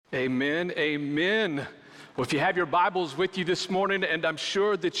Amen, amen. Well, if you have your Bibles with you this morning, and I'm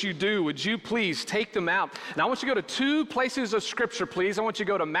sure that you do, would you please take them out? And I want you to go to two places of Scripture, please. I want you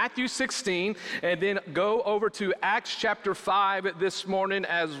to go to Matthew 16 and then go over to Acts chapter 5 this morning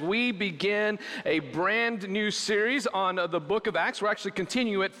as we begin a brand new series on the book of Acts. We're actually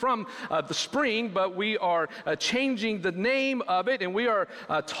continuing it from the spring, but we are changing the name of it, and we are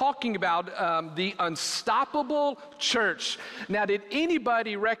talking about the unstoppable church. Now, did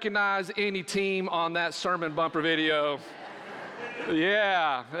anybody recognize any team on that sermon bumper video?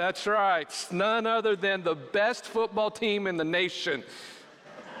 Yeah, that's right. None other than the best football team in the nation.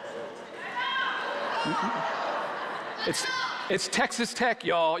 It's Texas Tech,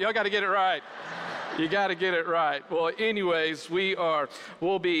 y'all. Y'all got to get it right. You got to get it right. Well, anyways,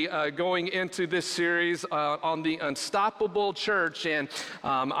 we'll be going into this series on the unstoppable church, and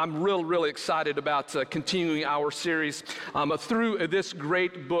I'm really excited about continuing our series through this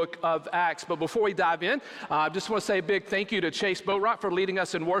great book of Acts. But before we dive in, I just want to say a big thank you to Chase Boatright for leading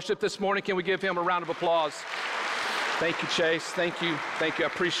us in worship this morning. Can we give him a round of applause? Thank you, Chase. Thank you. I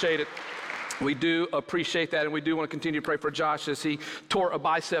appreciate it. We do appreciate that, and we do want to continue to pray for Josh as he tore a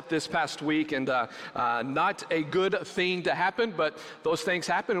bicep this past week, and not a good thing to happen, but those things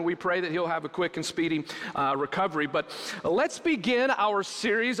happen, and we pray that he'll have a quick and speedy recovery. But let's begin our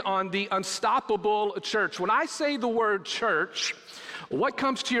series on the unstoppable church. When I say the word church, what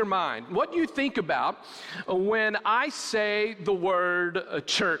comes to your mind? What do you think about when I say the word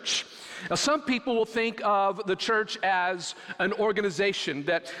church? Now, some people will think of the church as an organization,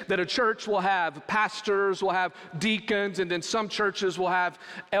 that a church will have pastors, will have deacons, and then some churches will have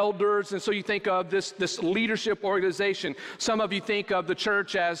elders, and so you think of this leadership organization. Some of you think of the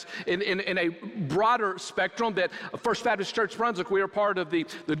church as in a broader spectrum, that First Baptist Church Brunswick, we are part of the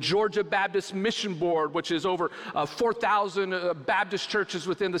Georgia Baptist Mission Board, which is over 4,000 Baptist churches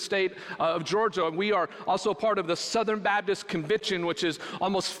within the state of Georgia, and we are also part of the Southern Baptist Convention, which is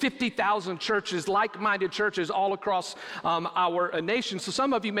almost 50,000 churches, like-minded churches all across our nation. So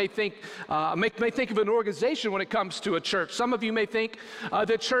some of you may think of an organization when it comes to a church. Some of you may think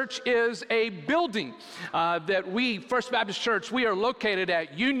that church is a building, that we, First Baptist Church, we are located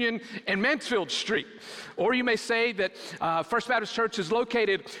at Union and Mansfield Street. Or you may say that First Baptist Church is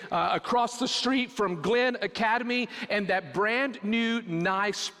located across the street from Glenn Academy and that brand new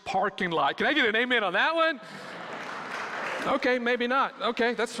nice parking lot. Can I get an amen on that one? Okay, maybe not.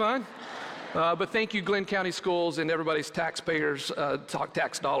 Okay, that's fine. But thank you, Glenn County Schools and everybody's taxpayers,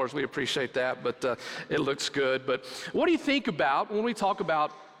 tax dollars. We appreciate that, but it looks good. But what do you think about when we talk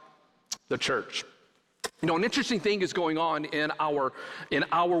about the church? You know, an interesting thing is going on in our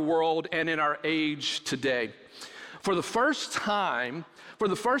world and in our age today. For the first time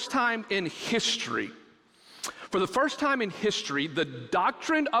in history, the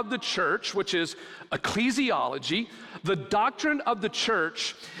doctrine of the church, which is ecclesiology, the doctrine of the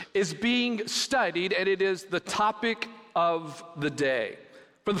church is being studied, and it is the topic of the day.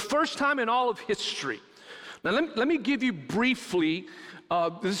 For the first time in all of history. Now, let me give you briefly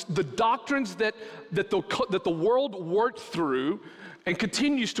the doctrines that the world worked through and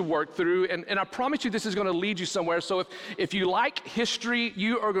continues to work through, and I promise you this is going to lead you somewhere. So if you like history,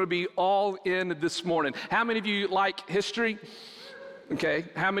 you are going to be all in this morning. How many of you like history? Okay.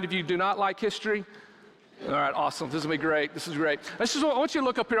 How many of you do not like history? All right, awesome. This is going to be great. This is great. I want you to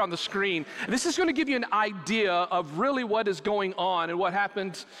look up here on the screen. This is going to give you an idea of really what is going on and what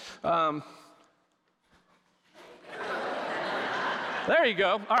happened. There you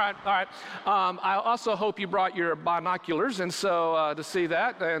go. All right. I also hope you brought your binoculars, and so to see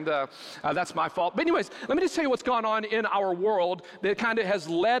that, and that's my fault. But anyways, let me just tell you what's gone on in our world that kind of has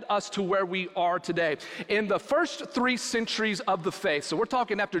led us to where we are today. In the first 3 centuries of the faith, so we're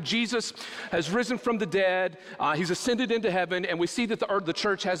talking after Jesus has risen from the dead, he's ascended into heaven, and we see that the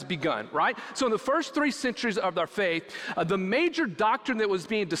church has begun, right? So in the first 3 centuries of our faith, the major doctrine that was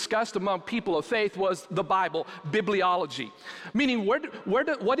being discussed among people of faith was the Bible, bibliology, meaning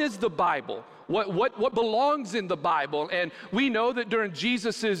what is the Bible? What belongs in the Bible? And we know that during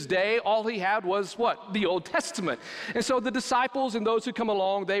Jesus' day, all he had was what? The Old Testament. And so the disciples and those who come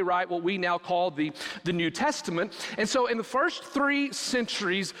along, they write what we now call the New Testament. And so in the first 3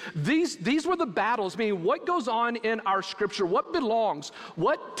 centuries, these were the battles, meaning what goes on in our scripture, what belongs,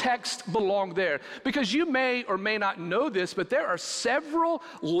 what text belong there. Because you may or may not know this, but there are several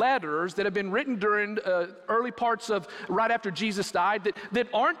letters that have been written during early parts of right after Jesus died that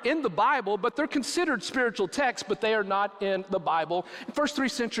aren't in the Bible, but they're considered spiritual texts, but they are not in the Bible. In the first 3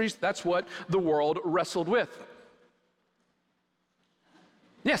 centuries, that's what the world wrestled with.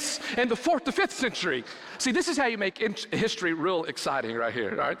 Yes, in the 4th to 5th century. See, this is how you make history real exciting right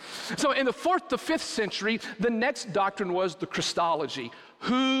here, all right? So in the 4th to 5th century, the next doctrine was the Christology.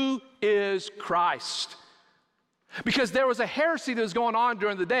 Who is Christ? Because there was a heresy that was going on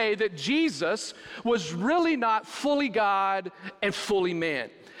during the day that Jesus was really not fully God and fully man.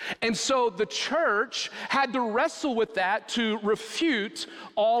 And so the church had to wrestle with that to refute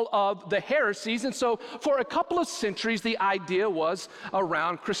all of the heresies. And so for a couple of centuries, the idea was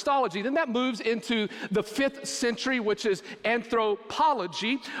around Christology. Then that moves into the 5th century, which is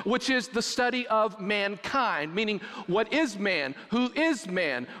anthropology, which is the study of mankind, meaning what is man, who is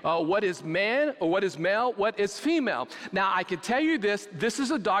man, what is man, or what is male, what is female. Now, I can tell you this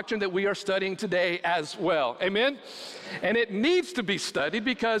is a doctrine that we are studying today as well. Amen? And it needs to be studied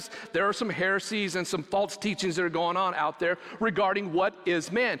because there are some heresies and some false teachings that are going on out there regarding what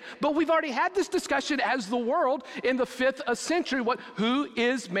is man. But we've already had this discussion as the world in the 5th century, who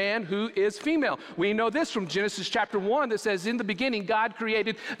is man, who is female. We know this from Genesis chapter 1 that says, in the beginning, God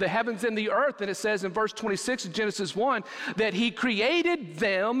created the heavens and the earth. And it says in verse 26 of Genesis 1 that he created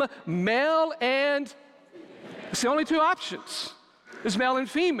them male and, it's the only two options. Is male and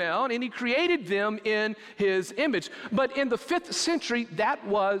female, and he created them in his image. But in the 5th century, that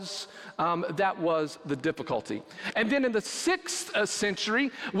was the difficulty. And then in the 6th century,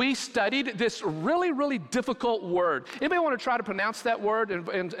 we studied this really, really difficult word. Anybody want to try to pronounce that word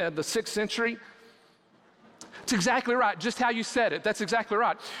in the 6th century? It's exactly right, just how you said it. That's exactly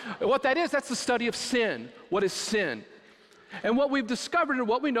right. What that is, that's the study of sin. What is sin? And what we've discovered and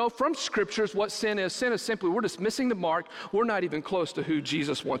what we know from Scripture is what sin is. Sin is simply, we're just missing the mark. We're not even close to who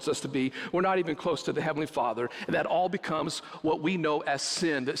Jesus wants us to be. We're not even close to the Heavenly Father. And that all becomes what we know as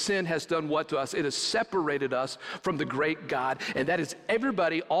sin. That sin has done what to us? It has separated us from the great God. And that is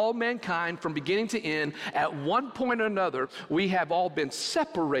everybody, all mankind, from beginning to end. At one point or another, we have all been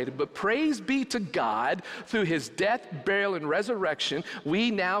separated. But praise be to God, through his death, burial, and resurrection,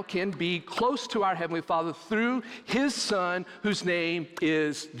 we now can be close to our Heavenly Father through his Son, whose name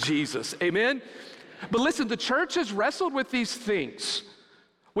is Jesus. Amen? But listen, the church has wrestled with these things.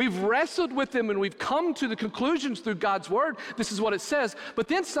 We've wrestled with them and we've come to the conclusions through God's word. This is what it says. But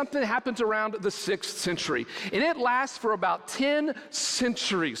then something happens around the 6th century. And it lasts for about 10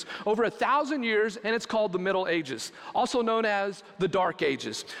 centuries, over 1,000 years, and it's called the Middle Ages, also known as the Dark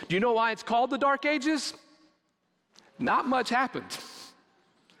Ages. Do you know why it's called the Dark Ages? Not much happened.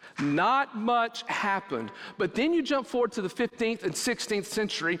 Not much happened. But then you jump forward to the 15th and 16th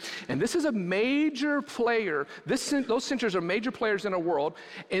century, and this is a major player. Those centuries are major players in our world,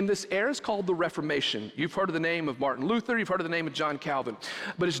 and this era is called the Reformation. You've heard of the name of Martin Luther, you've heard of the name of John Calvin.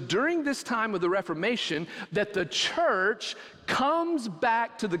 But it's during this time of the Reformation that the church comes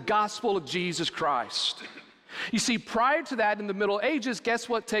back to the gospel of Jesus Christ. You see, prior to that in the Middle Ages, guess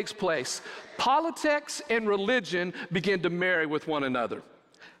what takes place? Politics and religion begin to marry with one another.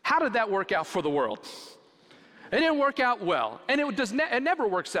 How did that work out for the world? It didn't work out well, and it never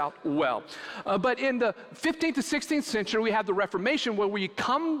works out well. But in the 15th to 16th century, we have the Reformation where we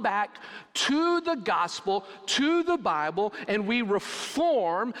come back to the gospel, to the Bible, and we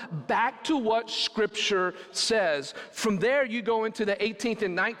reform back to what Scripture says. From there, you go into the 18th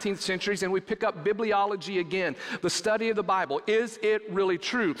and 19th centuries, and we pick up bibliology again, the study of the Bible. Is it really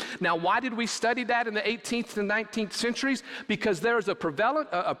true? Now, why did we study that in the 18th and 19th centuries? Because there is a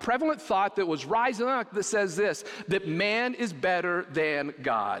prevalent thought that was rising up that says this, that man is better than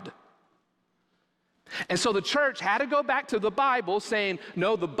God. And so the church had to go back to the Bible saying,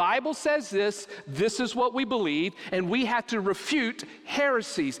 no, the Bible says this is what we believe, and we had to refute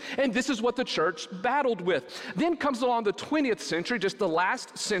heresies. And this is what the church battled with. Then comes along the 20th century, just the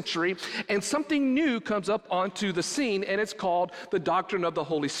last century, and something new comes up onto the scene, and it's called the doctrine of the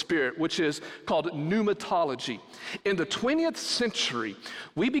Holy Spirit, which is called pneumatology. In the 20th century,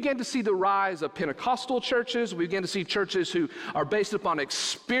 we began to see the rise of Pentecostal churches. We began to see churches who are based upon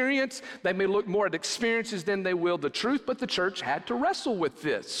experience. They may look more at experiences than they will the truth, but the church had to wrestle with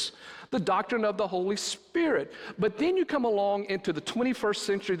this, the doctrine of the Holy Spirit. But then you come along into the 21st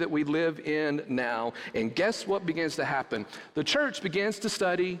century that we live in now, and guess what begins to happen? The church begins to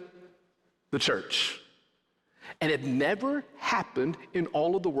study the church. And it never happened in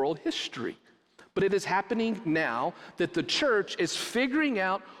all of the world history. But it is happening now that the church is figuring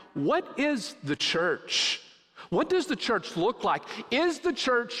out, what is the church? What does the church look like? Is the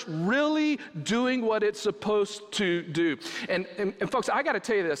church really doing what it's supposed to do? And folks, I got to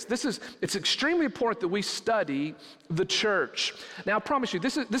tell you this. It's extremely important that we study the church. Now, I promise you,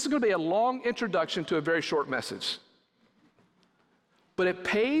 this is going to be a long introduction to a very short message. but it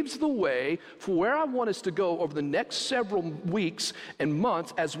paves the way for where I want us to go over the next several weeks and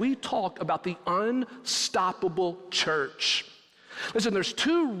months as we talk about the unstoppable church. Listen, there's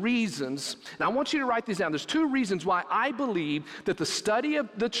two reasons, and I want you to write these down. There's two reasons why I believe that the study of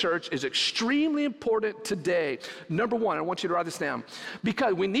the church is extremely important today. Number one, I want you to write this down.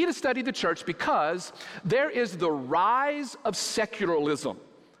 Because we need to study the church because there is the rise of secularism.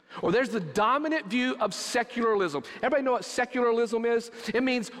 Or there's the dominant view of secularism. Everybody know what secularism is? It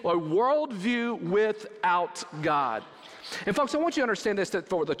means a worldview without God. And folks, I want you to understand this, that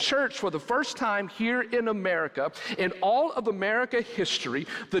for the church, for the first time here in America, in all of America history,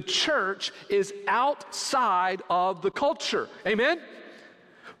 the church is outside of the culture. Amen?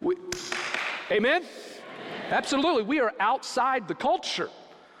 Amen? Absolutely. We are outside the culture.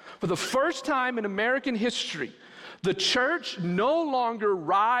 For the first time in American history, the church no longer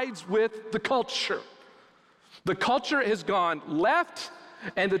rides with the culture. The culture has gone left,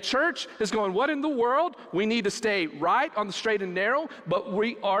 and the church is going, what in the world? We need to stay right on the straight and narrow, but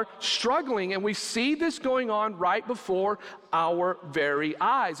we are struggling, and we see this going on right before our very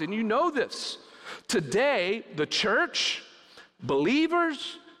eyes. And you know this. Today, the church,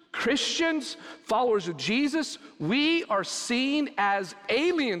 believers, Christians, followers of Jesus, we are seen as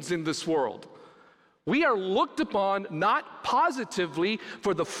aliens in this world. We are looked upon not positively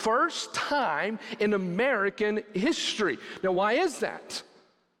for the first time in American history. Now, why is that?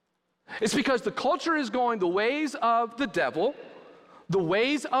 It's because the culture is going the ways of the devil, the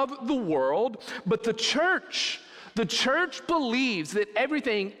ways of the world, but the church believes that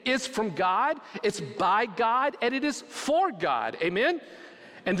everything is from God, it's by God, and it is for God. Amen?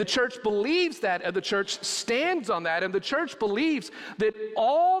 And the church believes that, and the church stands on that, and the church believes that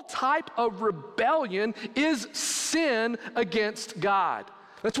all type of rebellion is sin against God.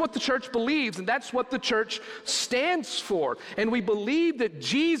 That's what the church believes, and that's what the church stands for. And we believe that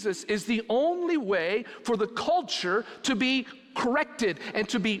Jesus is the only way for the culture to be corrected and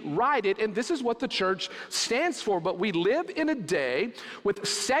to be righted, and this is what the church stands for. But we live in a day with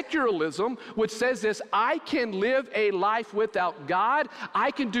secularism, which says this: I can live a life without God.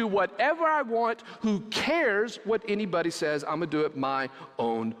 I can do whatever I want. Who cares what anybody says? I'm gonna do it my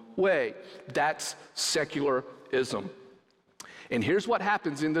own way. That's secularism. And here's what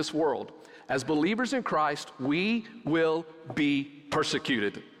happens in this world. As believers in Christ, we will be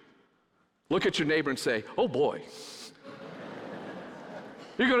persecuted. Look at your neighbor and say, oh boy.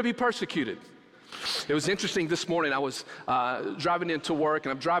 You're going to be persecuted. It was interesting this morning. I was driving into work,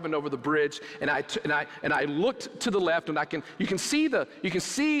 and I'm driving over the bridge, and I looked to the left, and you can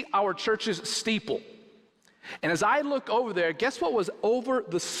see our church's steeple. And as I look over there, guess what was over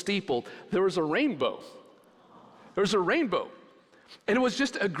the steeple? There was a rainbow. There was a rainbow. And it was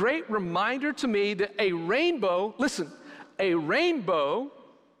just a great reminder to me that a rainbow, listen, a rainbow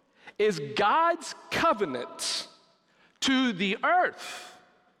is God's covenant to the earth,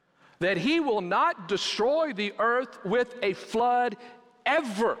 that he will not destroy the earth with a flood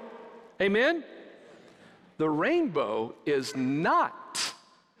ever. Amen? The rainbow is not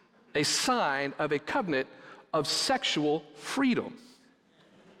a sign of a covenant of sexual freedom.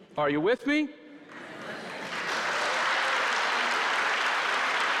 Are you with me?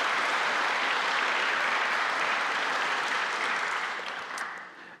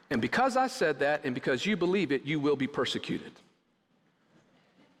 And because I said that, and because you believe it, you will be persecuted.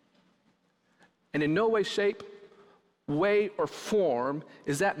 And in no way, shape, way, or form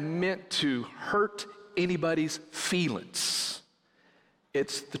is that meant to hurt anybody's feelings.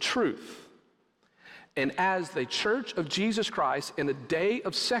 It's the truth. And as the Church of Jesus Christ in a day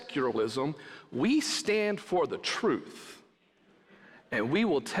of secularism, we stand for the truth. And we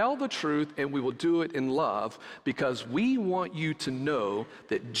will tell the truth, and we will do it in love, because we want you to know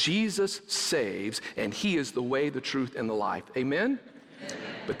that Jesus saves, and he is the way, the truth, and the life. Amen? Amen.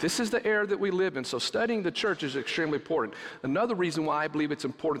 But this is the era that we live in, so studying the church is extremely important. Another reason why I believe it's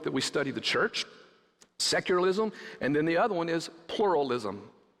important that we study the church, secularism, and then the other one is pluralism.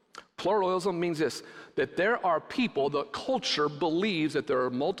 Pluralism means this, that there are people, the culture believes that there are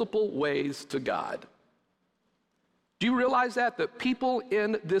multiple ways to God. Do you realize that people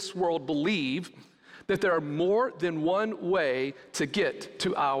in this world believe that there are more than one way to get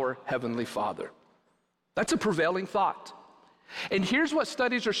to our Heavenly Father? That's a prevailing thought. And here's what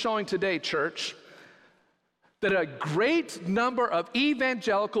studies are showing today, church, that a great number of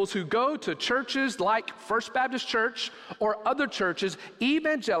evangelicals who go to churches like First Baptist Church or other churches,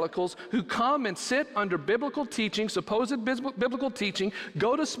 evangelicals who come and sit under biblical teaching, supposed biblical teaching,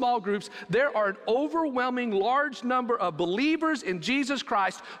 go to small groups, there are an overwhelming large number of believers in Jesus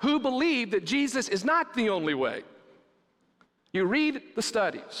Christ who believe that Jesus is not the only way. You read the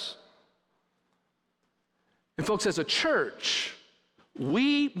studies. And folks, as a church,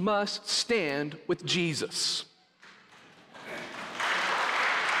 we must stand with Jesus.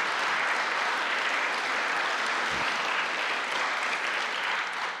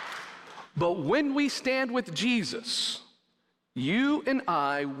 But when we stand with Jesus, you and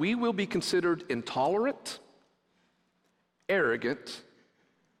I, we will be considered intolerant, arrogant,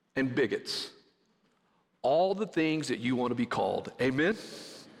 and bigots. All the things that you want to be called. Amen?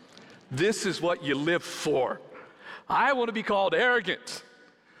 This is what you live for. I want to be called arrogant.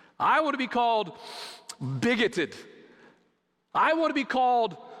 I want to be called bigoted. I want to be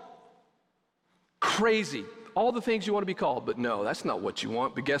called crazy. All the things you want to be called. But no, that's not what you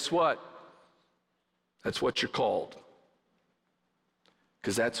want. But guess what? That's what you're called.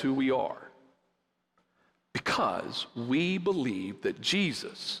 Because that's who we are. Because we believe that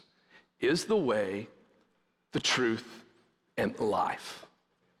Jesus is the way, the truth, and the life.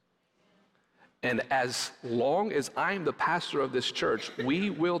 And as long as I'm the pastor of this church,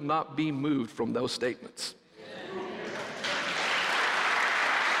 we will not be moved from those statements.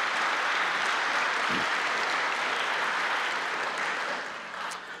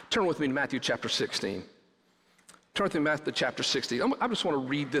 Turn with me to Matthew chapter 16. Turn with me to Matthew chapter 16. I just want to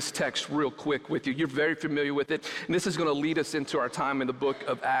read this text real quick with you. You're very familiar with it, and this is going to lead us into our time in the book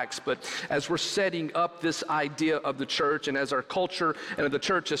of Acts. But as we're setting up this idea of the church, and as our culture and the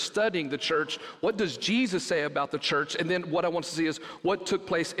church is studying the church, what does Jesus say about the church? And then what I want to see is what took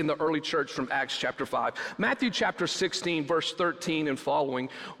place in the early church from Acts chapter 5. Matthew chapter 16, verse 13 and following,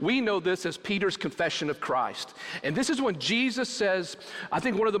 we know this as Peter's confession of Christ. And this is when Jesus says, I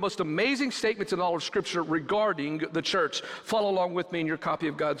think one of the most amazing statements in all of Scripture regarding the church. Follow along with me in your copy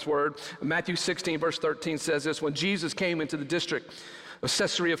of God's Word. Matthew 16, verse 13 says this: when Jesus came into the district of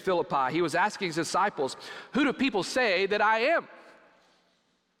Caesarea Philippi, he was asking his disciples, who do people say that I am?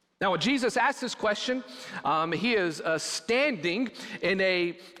 Now, when Jesus asked this question, he is standing in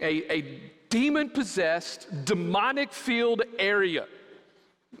a demon-possessed, demonic-filled area.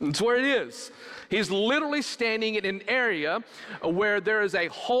 That's where it is. He's literally standing in an area where there is a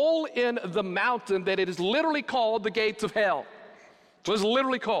hole in the mountain that it is literally called the gates of hell. So it's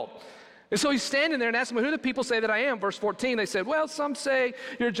literally called. And so he's standing there and asking me, who do people say that I am? Verse 14, they said, well, some say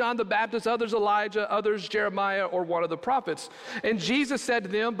you're John the Baptist, others Elijah, others Jeremiah, or one of the prophets. And Jesus said to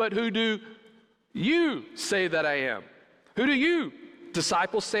them, but who do you say that I am? Who do you,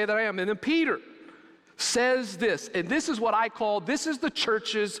 disciples, say that I am? And then Peter says this, and this is what I call, this is the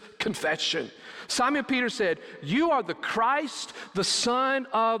church's confession. Simon Peter said, you are the Christ, the Son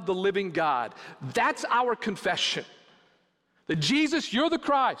of the living God. That's our confession. That Jesus, you're the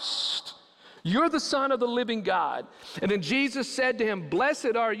Christ. You're the Son of the living God. And then Jesus said to him,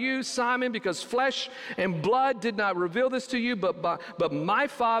 blessed are you, Simon, because flesh and blood did not reveal this to you, but my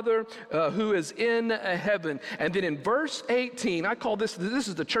Father who is in heaven. And then in verse 18, I call this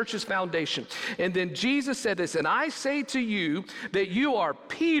is the church's foundation. And then Jesus said this, and I say to you that you are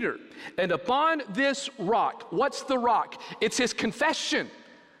Peter, and upon this rock, what's the rock? It's his confession.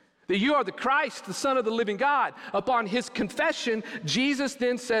 That you are the Christ, the Son of the living God. Upon his confession, Jesus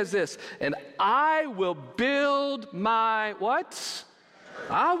then says this, and I will build my, what?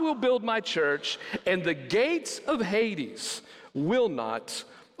 I will build my church, and the gates of Hades will not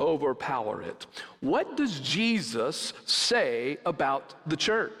overpower it. What does Jesus say about the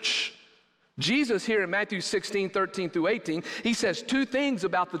church? Jesus here in Matthew 16, 13 through 18, he says two things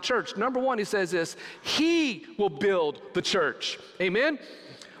about the church. Number one, he says this, he will build the church. Amen?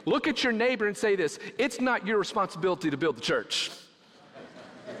 Look at your neighbor and say this, it's not your responsibility to build the church.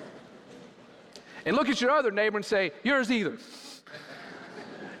 And look at your other neighbor and say, yours either.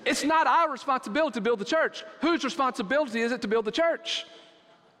 It's not our responsibility to build the church. Whose responsibility is it to build the church?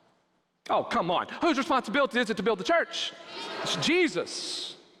 Oh, come on. Whose responsibility is it to build the church? It's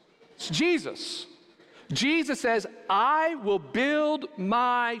Jesus. It's Jesus. Jesus says, I will build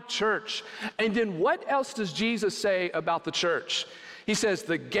my church. And then what else does Jesus say about the church? He says,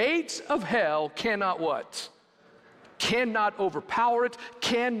 the gates of hell cannot what? Cannot overpower it,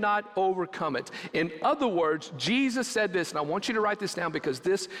 cannot overcome it. In other words, Jesus said this, and I want you to write this down because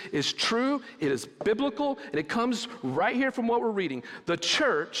this is true, it is biblical, and it comes right here from what we're reading. The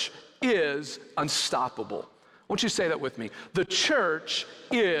church is unstoppable. I want you to say that with me. The church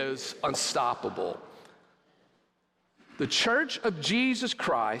is unstoppable. The church of Jesus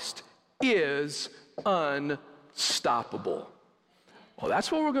Christ is unstoppable. Well,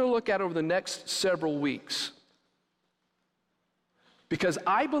 that's what we're going to look at over the next several weeks. Because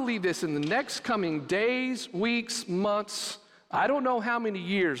I believe this in the next coming days, weeks, months, I don't know how many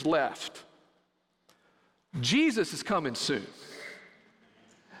years left. Jesus is coming soon.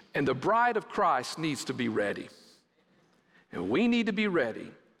 And the bride of Christ needs to be ready. And we need to be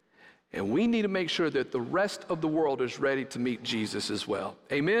ready. And we need to make sure that the rest of the world is ready to meet Jesus as well.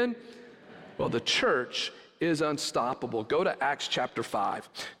 Amen? Well, the church is unstoppable. Go to Acts chapter 5.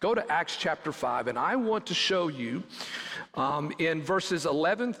 Go to Acts chapter 5, and I want to show you in verses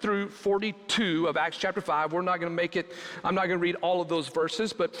 11 through 42 of Acts chapter 5. We're not going to make it, I'm not going to read all of those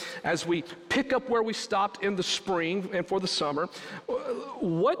verses, but as we pick up where we stopped in the spring and for the summer,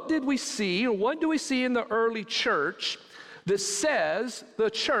 what did we see, or what do we see in the early church that says the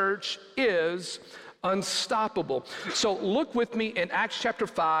church is unstoppable? So look with me in Acts chapter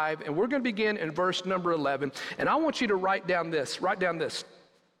 5, and we're going to begin in verse number 11. And I want you to write down this.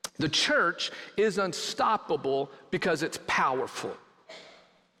 The church is unstoppable because it's powerful.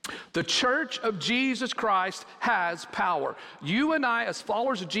 The church of Jesus Christ has power. You and I, as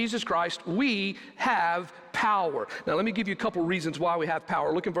followers of Jesus Christ, we have power. Now, let me give you a couple reasons why we have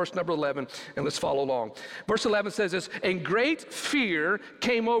power. Look in verse number 11, and let's follow along. Verse 11 says this, "And great fear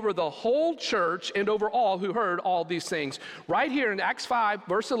came over the whole church and over all who heard all these things." Right here in Acts 5,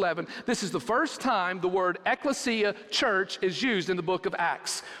 verse 11, this is the first time the word ecclesia, church, is used in the book of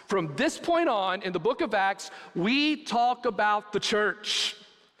Acts. From this point on, in the book of Acts, we talk about the church.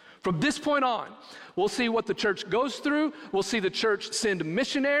 From this point on, we'll see what the church goes through. We'll see the church send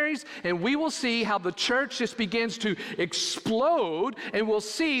missionaries, and we will see how the church just begins to explode, and we'll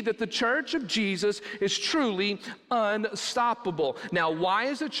see that the church of Jesus is truly unstoppable. Now, why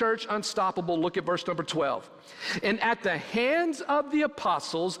is the church unstoppable? Look at verse number 12. "And at the hands of the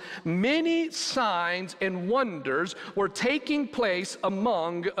apostles, many signs and wonders were taking place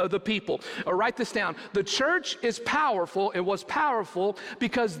among the people." Write this down. The church is powerful. It was powerful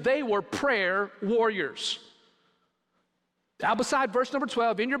because they were prayer warriors. Now, beside verse number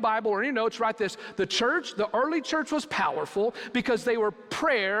 12 in your Bible or in your notes, write this. The early church was powerful because they were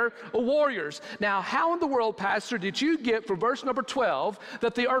prayer warriors. Now, how in the world, Pastor, did you get from verse number 12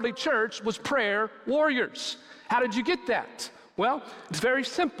 that the early church was prayer warriors? How did you get that? Well, it's very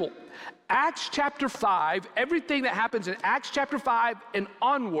simple. Acts chapter 5, everything that happens in Acts chapter 5 and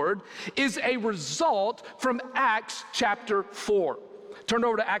onward is a result from Acts chapter 4. Turn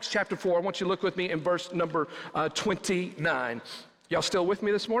over to Acts chapter 4. I want you to look with me in verse number 29. Y'all still with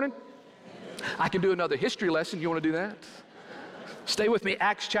me this morning? I can do another history lesson. You want to do that? Stay with me,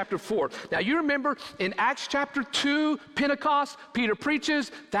 Acts chapter 4. Now, you remember in Acts chapter 2, Pentecost, Peter preaches,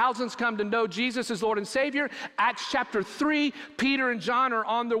 thousands come to know Jesus as Lord and Savior. Acts chapter 3, Peter and John are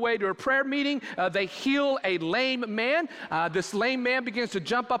on their way to a prayer meeting. They heal a lame man. This lame man begins to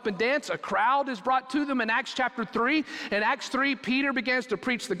jump up and dance. A crowd is brought to them in Acts chapter 3. In Acts 3, Peter begins to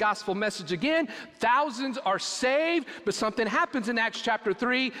preach the gospel message again. Thousands are saved, but something happens in Acts chapter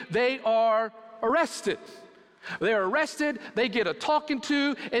 3. They are arrested. They're arrested, they get a talking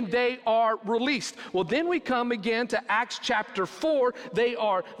to, and they are released. Well, then we come again to Acts chapter 4. They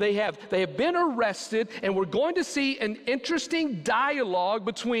have been arrested, and we're going to see an interesting dialogue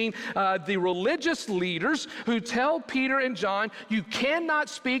between the religious leaders who tell Peter and John, you cannot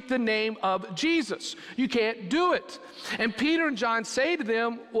speak the name of Jesus. You can't do it. And Peter and John say to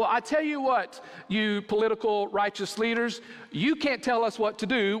them, well, I tell you what, you political righteous leaders, you can't tell us what to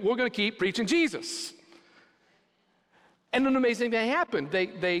do. We're going to keep preaching Jesus. And an amazing thing happened.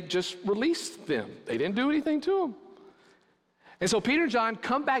 They just released them. They didn't do anything to them. And so Peter and John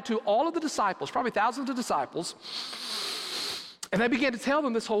come back to all of the disciples, probably thousands of disciples, and they began to tell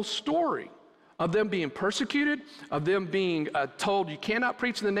them this whole story of them being persecuted, of them being told you cannot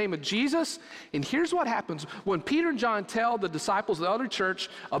preach in the name of Jesus. And here's what happens. When Peter and John tell the disciples of the other church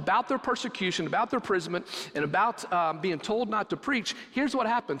about their persecution, about their imprisonment, and about being told not to preach, here's what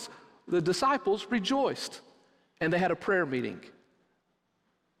happens. The disciples rejoiced. And they had a prayer meeting.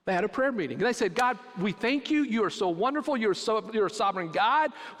 They had a prayer meeting. And they said, God, we thank you. You are so wonderful. You're a sovereign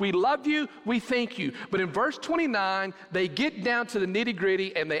God. We love you. We thank you. But in verse 29, they get down to the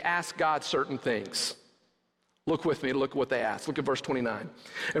nitty-gritty and they ask God certain things. Look with me. Look at what they asked. Look at verse 29.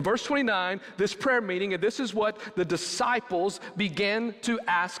 In verse 29, this prayer meeting, and this is what the disciples began to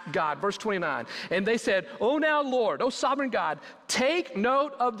ask God. Verse 29. And they said, oh, now, Lord, oh, sovereign God, take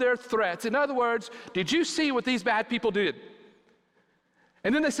note of their threats. In other words, did you see what these bad people did?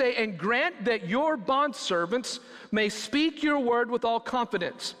 And then they say, and grant that your bondservants may speak your word with all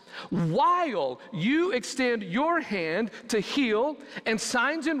confidence, while you extend your hand to heal, and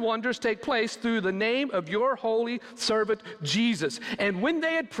signs and wonders take place through the name of your holy servant Jesus. And when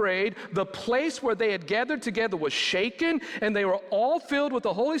they had prayed, the place where they had gathered together was shaken, and they were all filled with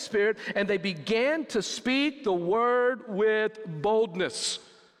the Holy Spirit, and they began to speak the word with boldness.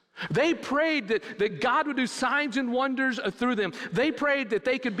 They prayed that God would do signs and wonders through them. They prayed that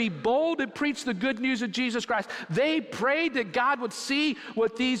they could be bold and preach the good news of Jesus Christ. They prayed that God would see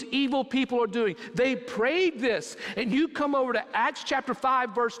what these evil people are doing. They prayed this. And you come over to Acts chapter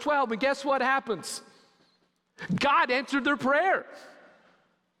 5, verse 12, and guess what happens? God answered their prayer.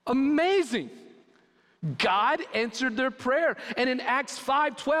 Amazing. God answered their prayer. And in Acts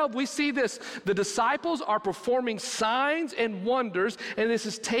 5:12, we see this. The disciples are performing signs and wonders, and this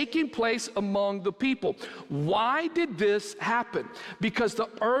is taking place among the people. Why did this happen? Because the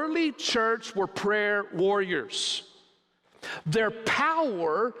early church were prayer warriors. Their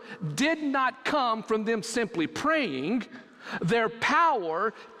power did not come from them simply praying. Their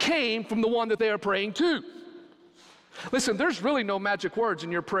power came from the one that they are praying to. Listen, there's really no magic words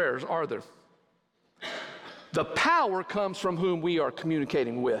in your prayers, are there? The power comes from whom we are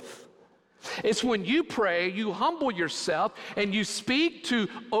communicating with. It's when you pray, you humble yourself, and you speak to,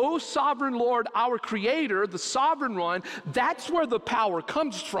 O sovereign Lord, our Creator, the sovereign one. That's where the power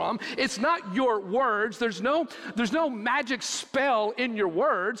comes from. It's not your words. There's no magic spell in your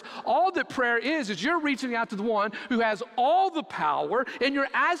words. All that prayer is you're reaching out to the one who has all the power, and you're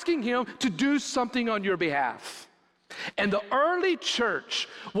asking him to do something on your behalf. And the early church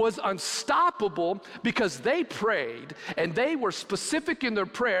was unstoppable because they prayed and they were specific in their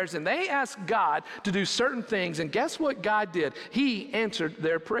prayers and they asked God to do certain things. And guess what God did? He answered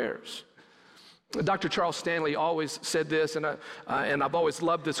their prayers. Dr. Charles Stanley always said this, and I've always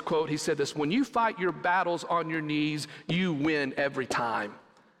loved this quote. He said this: when you fight your battles on your knees, you win every time.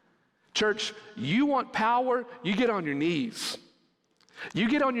 Church, you want power, you get on your knees. You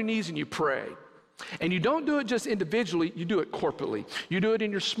get on your knees and you pray. And you don't do it just individually, you do it corporately. You do it in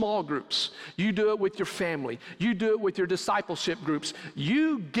your small groups. You do it with your family. You do it with your discipleship groups.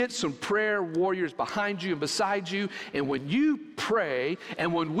 You get some prayer warriors behind you and beside you, and when you pray,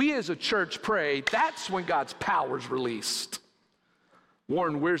 and when we as a church pray, that's when God's power is released.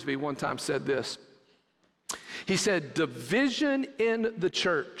 Warren Wiersbe one time said this. He said, division in the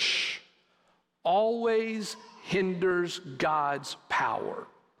church always hinders God's power.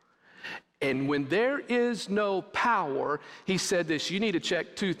 And when there is no power, he said this, you need to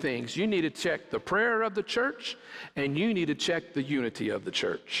check two things. You need to check the prayer of the church, and you need to check the unity of the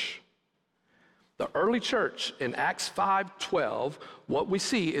church. The early church in Acts 5:12, what we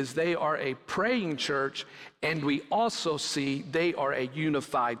see is they are a praying church, and we also see they are a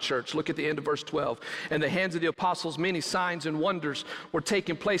unified church. Look at the end of verse 12. In the hands of the apostles, many signs and wonders were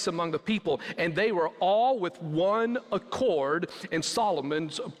taking place among the people, and they were all with one accord in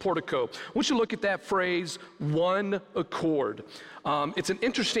Solomon's portico. I want you to look at that phrase, one accord. It's an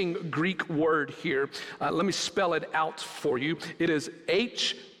interesting Greek word here. Let me spell it out for you. It is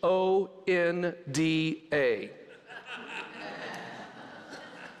H-O-N-D-A.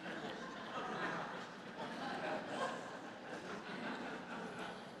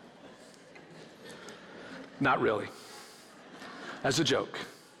 Not really. As a joke.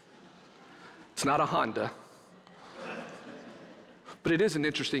 It's not a Honda. But it is an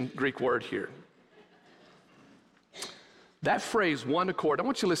interesting Greek word here. That phrase, one accord, I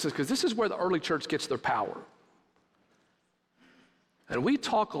want you to listen because this is where the early church gets their power. And we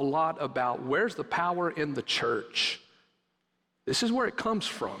talk a lot about where's the power in the church. This is where it comes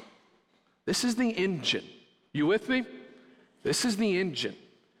from. This is the engine. You with me? This is the engine.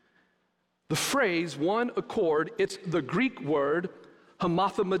 The phrase, one accord, it's the Greek word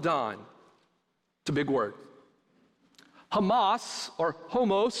hamathamadon. It's a big word. Hamas, or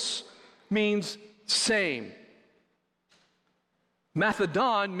homos, means same.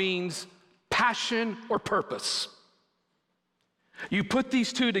 Mathadon means passion or purpose. You put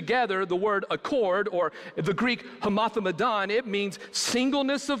these two together, the word accord, or the Greek hamathamadon, it means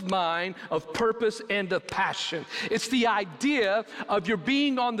singleness of mind, of purpose, and of passion. It's the idea of you're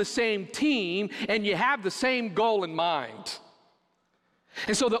being on the same team and you have the same goal in mind.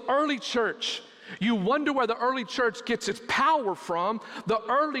 And so the early church, you wonder where the early church gets its power from. The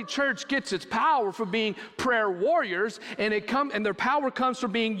early church gets its power from being prayer warriors, and their power comes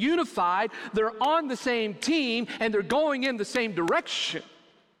from being unified. They're on the same team, and they're going in the same direction.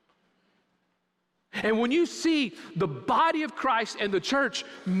 And when you see the body of Christ and the church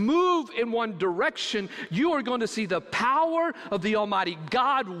move in one direction, you are going to see the power of the Almighty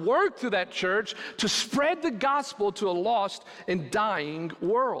God work through that church to spread the gospel to a lost and dying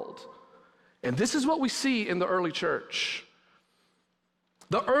world. And this is what we see in the early church.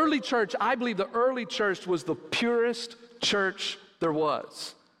 The early church, I believe the early church was the purest church there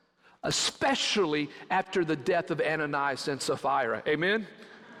was, especially after the death of Ananias and Sapphira. Amen?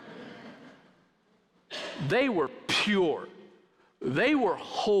 They were pure. They were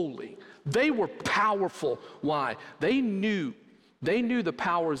holy. They were powerful. Why? They knew the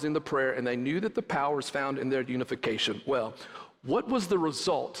power is in the prayer, and they knew that the power is found in their unification. Well, what was the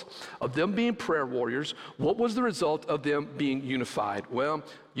result of them being prayer warriors? What was the result of them being unified? Well,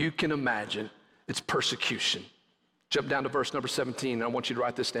 you can imagine. It's persecution. Jump down to verse number 17, and I want you to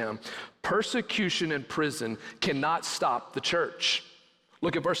write this down. Persecution in prison cannot stop the church.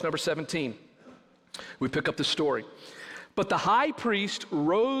 Look at verse number 17. We pick up the story. But the high priest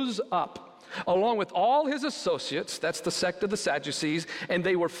rose up along with all his associates, that's the sect of the Sadducees, and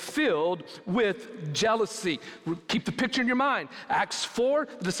they were filled with jealousy. Keep the picture in your mind. Acts 4,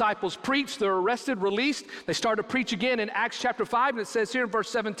 the disciples preached, they're arrested, released. They start to preach again in Acts chapter 5, and it says here in verse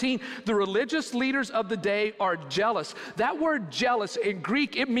 17, the religious leaders of the day are jealous. That word jealous in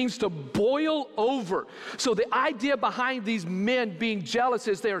Greek, it means to boil over. So the idea behind these men being jealous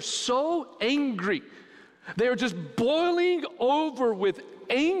is they are so angry. They are just boiling over with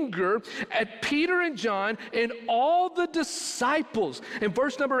anger at Peter and John and all the disciples. In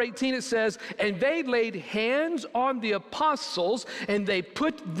verse number 18 it says, and they laid hands on the apostles and they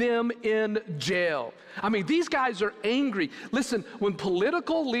put them in jail. I mean, these guys are angry. Listen, when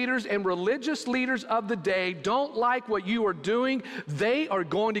political leaders and religious leaders of the day don't like what you are doing, they are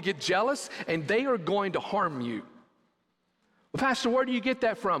going to get jealous and they are going to harm you. Well, Pastor, where do you get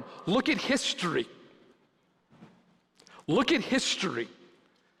that from? Look at history. Look at history.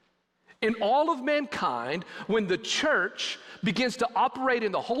 In all of mankind, when the church begins to operate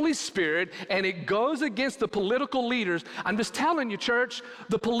in the Holy Spirit and it goes against the political leaders, I'm just telling you, church,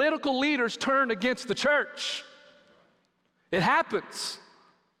 the political leaders turn against the church. It happens.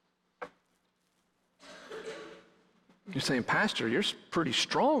 You're saying, Pastor, you're pretty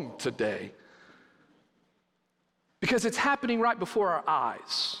strong today. Because it's happening right before our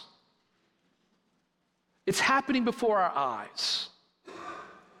eyes. It's happening before our eyes.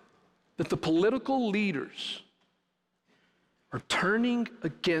 That the political leaders are turning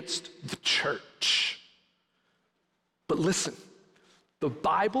against the church. But listen, the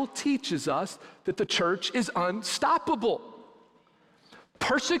Bible teaches us that the church is unstoppable.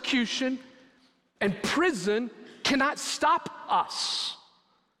 Persecution and prison cannot stop us.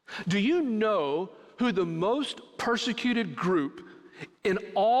 Do you know who the most persecuted group in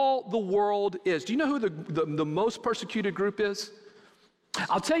all the world is? Do you know who the most persecuted group is?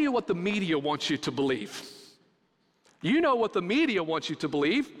 I'll tell you what the media wants you to believe. You know what the media wants you to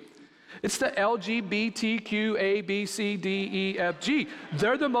believe. It's the LGBTQ, A, B, C, D, E, F, G.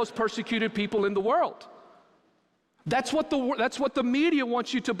 They're the most persecuted people in the world. That's what the media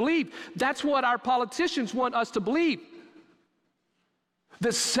wants you to believe. That's what our politicians want us to believe.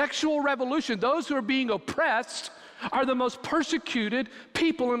 The sexual revolution, those who are being oppressed, are the most persecuted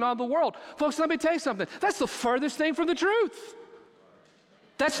people in all the world. Folks, let me tell you something. That's the furthest thing from the truth.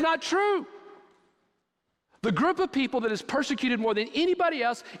 That's not true. The group of people that is persecuted more than anybody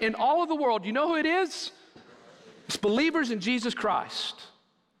else in all of the world, you know who it is? It's believers in Jesus Christ.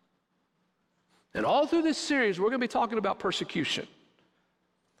 And all through this series, we're going to be talking about persecution.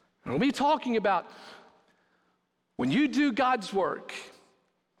 And we'll be talking about when you do God's work.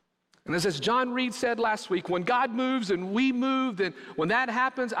 And as John Reed said last week, when God moves and we move, then when that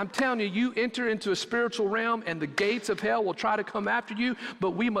happens, I'm telling you, you enter into a spiritual realm and the gates of hell will try to come after you,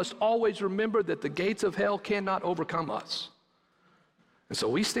 but we must always remember that the gates of hell cannot overcome us. And so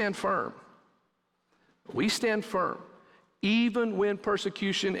we stand firm. We stand firm, even when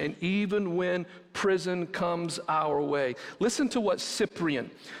persecution and even when prison comes our way. Listen to what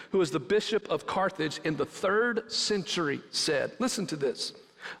Cyprian, who was the bishop of Carthage in the 3rd century, said. Listen to this.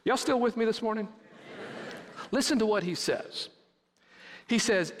 Y'all still with me this morning? Listen to what he says. He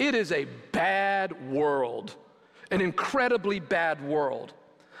says, it is a bad world, an incredibly bad world.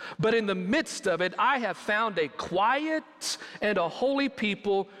 But in the midst of it, I have found a quiet and a holy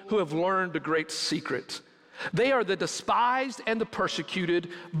people who have learned a great secret. They are the despised and the persecuted,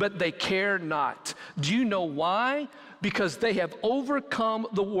 but they care not. Do you know why? Because they have overcome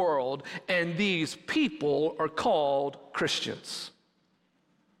the world, and these people are called Christians.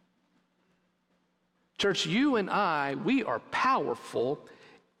 Church, you and I, we are powerful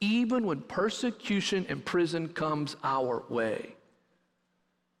even when persecution and prison comes our way.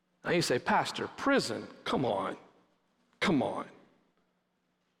 Now you say, Pastor, prison, come on.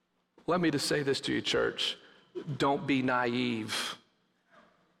 Let me just say this to you, church. Don't be naive.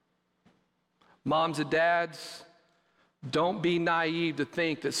 Moms and dads, don't be naive to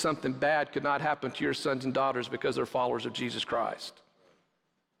think that something bad could not happen to your sons and daughters because they're followers of Jesus Christ.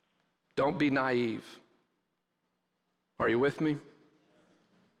 Don't be naive. Are you with me?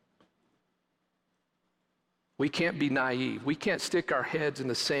 We can't be naive. We can't stick our heads in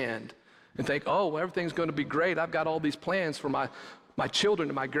the sand and think, oh, well, everything's going to be great. I've got all these plans for my children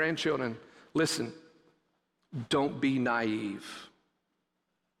and my grandchildren. Listen, don't be naive.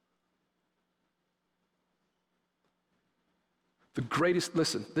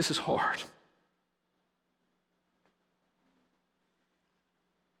 Listen, this is hard.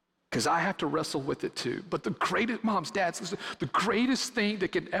 Because I have to wrestle with it too. But the greatest, moms, dads, listen, the greatest thing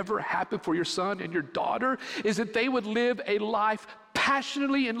that can ever happen for your son and your daughter is that they would live a life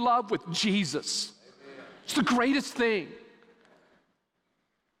passionately in love with Jesus. Amen. It's the greatest thing.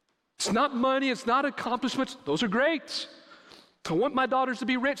 It's not money, it's not accomplishments. Those are great. I want my daughters to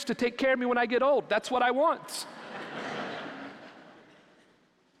be rich to take care of me when I get old. That's what I want.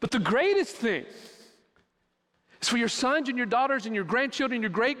 But the greatest thing is for your sons and your daughters and your grandchildren and your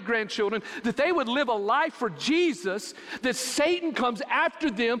great-grandchildren, that they would live a life for Jesus, that Satan comes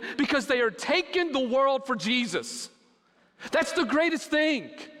after them because they are taking the world for Jesus. That's the greatest thing.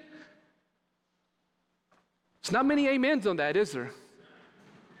 There's not many amens on that, is there?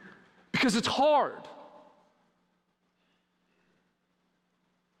 Because it's hard.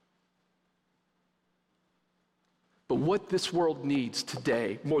 But what this world needs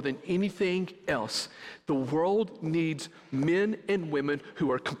today, more than anything else, the world needs men and women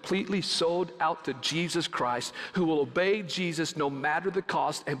who are completely sold out to Jesus Christ, who will obey Jesus no matter the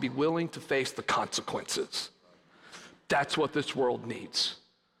cost and be willing to face the consequences. That's what this world needs.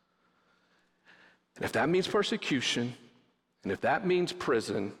 And if that means persecution, and if that means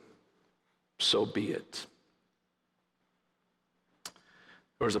prison, so be it.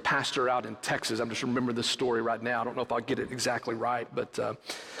 There was a pastor out in Texas. I'm just remembering this story right now. I don't know if I'll get it exactly right, but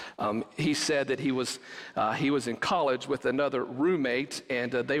he said that he was in college with another roommate,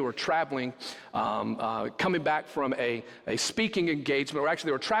 and they were traveling, coming back from a speaking engagement, or actually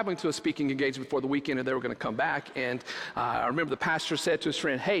they were traveling to a speaking engagement for the weekend, and they were going to come back. And I remember the pastor said to his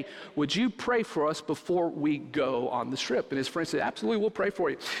friend, "Hey, would you pray for us before we go on this trip?" And his friend said, "Absolutely, we'll pray for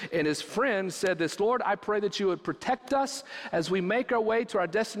you." And his friend said this, "Lord, I pray that you would protect us as we make our way to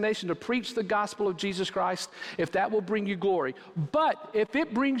our destination to preach the gospel of Jesus Christ, if that will bring you glory. But if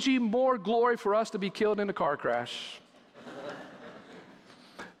it brings you more glory for us to be killed in a car crash."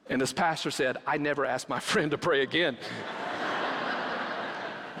 And this pastor said, "I never asked my friend to pray again."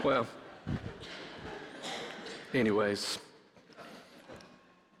 Well, anyways,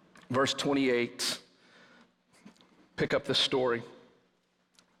 verse 28, pick up the story.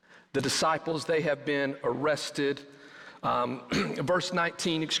 The disciples, they have been arrested. Verse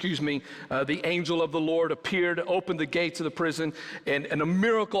 19, the angel of the Lord appeared, opened the gates of the prison, and a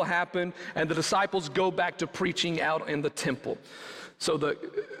miracle happened, and the disciples go back to preaching out in the temple. So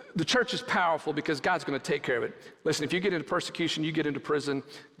the church is powerful because God's going to take care of it. Listen, if you get into persecution, you get into prison,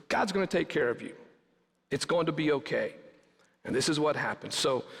 God's going to take care of you. It's going to be okay. And this is what happens.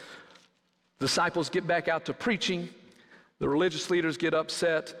 So the disciples get back out to preaching. The religious leaders get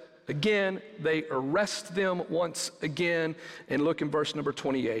upset. Again, they arrest them once again, and look in verse number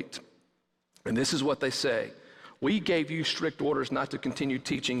 28. And this is what they say. "We gave you strict orders not to continue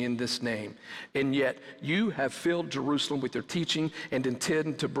teaching in this name, and yet you have filled Jerusalem with your teaching and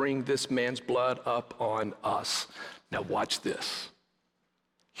intend to bring this man's blood up on us." Now watch this.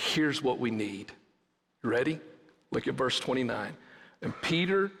 Here's what we need. You ready? Look at verse 29. "And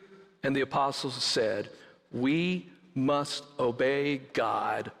Peter and the apostles said, 'We must obey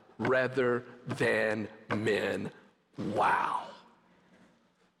God rather than men.'" Wow.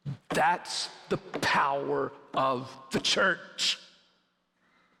 That's the power of the church.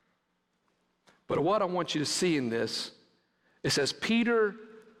 But what I want you to see in this, it says Peter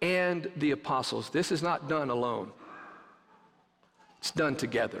and the apostles. This is not done alone. It's done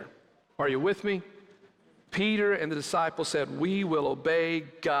together. Are you with me? Peter and the disciples said, "We will obey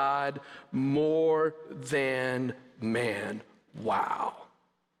God more than man." Wow.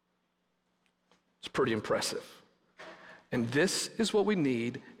 It's pretty impressive. And this is what we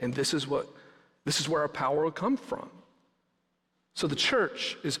need, and this is where our power will come from. So the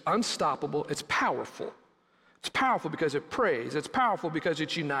church is unstoppable. It's powerful. It's powerful because it prays. It's powerful because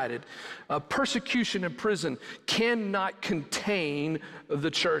it's united. Persecution in prison cannot contain the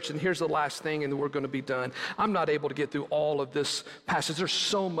church. And here's the last thing, and then we're going to be done. I'm not able to get through all of this passage. There's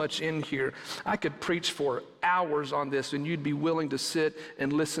so much in here. I could preach for hours on this, and you'd be willing to sit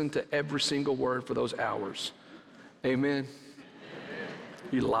and listen to every single word for those hours. Amen?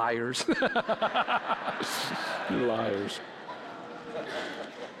 You liars. You liars.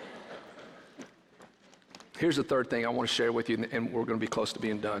 Here's the third thing I want to share with you, and we're going to be close to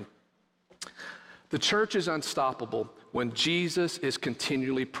being done. The church is unstoppable when Jesus is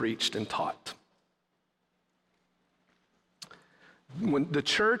continually preached and taught. When the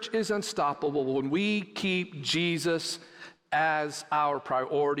church is unstoppable, when we keep Jesus as our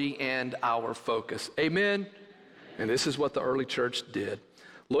priority and our focus. Amen? And this is what the early church did.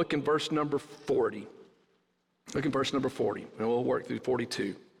 Look in verse number 40. Look in verse number 40, and we'll work through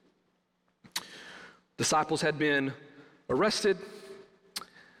 42. Disciples had been arrested,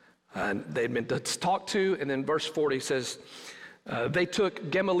 and they'd been talked to, and then verse 40 says, they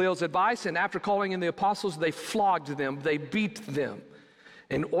took Gamaliel's advice, and after calling in the apostles, they flogged them, they beat them,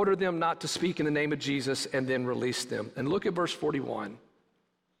 and ordered them not to speak in the name of Jesus, and then released them. And look at verse 41.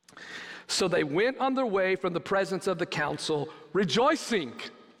 So they went on their way from the presence of the council, rejoicing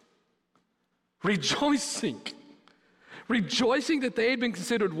that they had been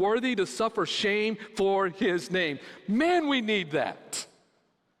considered worthy to suffer shame for his name. Man, we need that.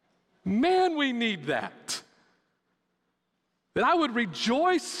 Man, we need that. That I would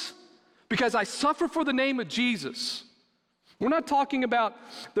rejoice because I suffer for the name of Jesus. We're not talking about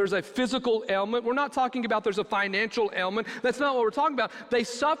there's a physical ailment. We're not talking about there's a financial ailment. That's not what we're talking about. They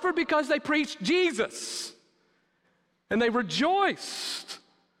suffered because they preached Jesus. And they rejoiced.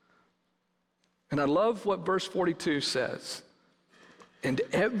 And I love what verse 42 says. And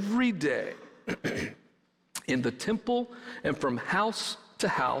every day in the temple and from house to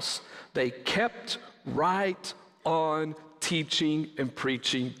house, they kept right on teaching and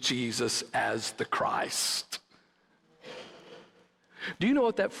preaching Jesus as the Christ. Do you know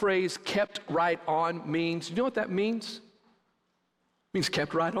what that phrase, kept right on, means? Do you know what that means? It means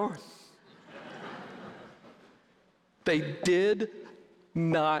kept right on. They did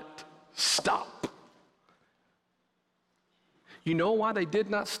not stop. You know why they did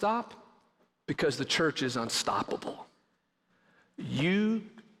not stop? Because the church is unstoppable. You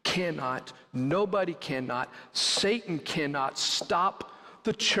cannot, nobody cannot, Satan cannot stop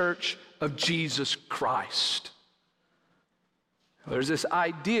the church of Jesus Christ. There's this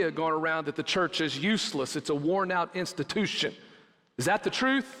idea going around that the church is useless. It's a worn-out institution. Is that the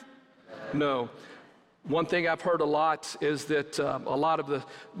truth? No. One thing I've heard a lot is that a lot of the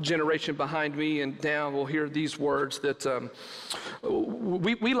generation behind me and down will hear these words that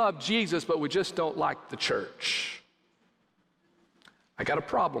we love Jesus, but we just don't like the church. I got a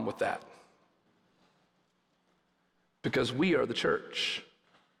problem with that because we are the church.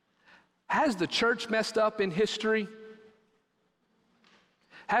 Has the church messed up in history?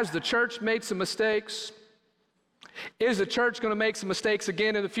 Has the church made some mistakes? Is the church going to make some mistakes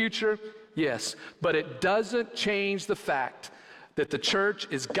again in the future? Yes, but it doesn't change the fact that the church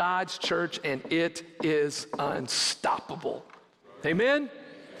is God's church and it is unstoppable. Amen?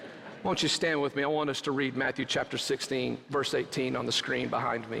 Why don't you stand with me? I want us to read Matthew chapter 16, verse 18 on the screen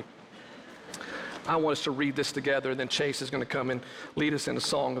behind me. I want us to read this together, and then Chase is going to come and lead us in a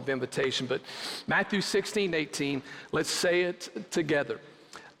song of invitation. But Matthew 16, 18, let's say it together.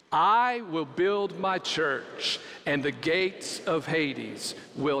 I will build my church, and the gates of Hades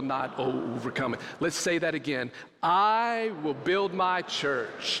will not overcome it. Let's say that again. I will build my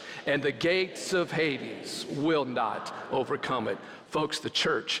church, and the gates of Hades will not overcome it. Folks, the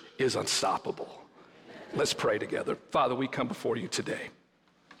church is unstoppable. Let's pray together. Father, we come before you today.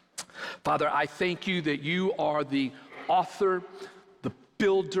 Father, I thank you that you are the author, the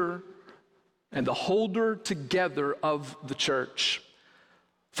builder, and the holder together of the church.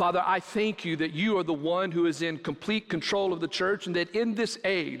 Father, I thank you that you are the one who is in complete control of the church, and that in this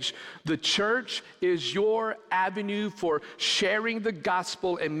age, the church is your avenue for sharing the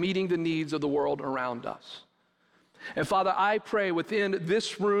gospel and meeting the needs of the world around us. And Father, I pray within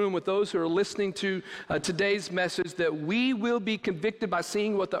this room, with those who are listening to today's message, that we will be convicted by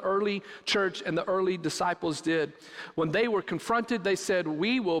seeing what the early church and the early disciples did. When they were confronted, they said,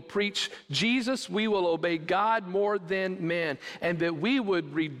 we will preach Jesus, we will obey God more than man, and that we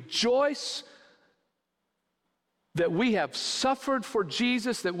would rejoice that we have suffered for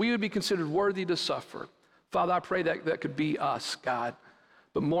Jesus, that we would be considered worthy to suffer. Father, I pray that that could be us, God.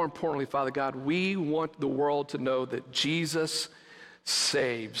 But more importantly, Father God, we want the world to know that Jesus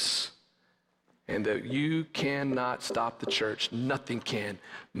saves and that you cannot stop the church. Nothing can.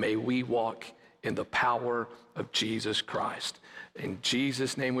 May we walk in the power of Jesus Christ. In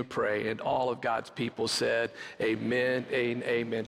Jesus' name we pray. And all of God's people said, amen and amen.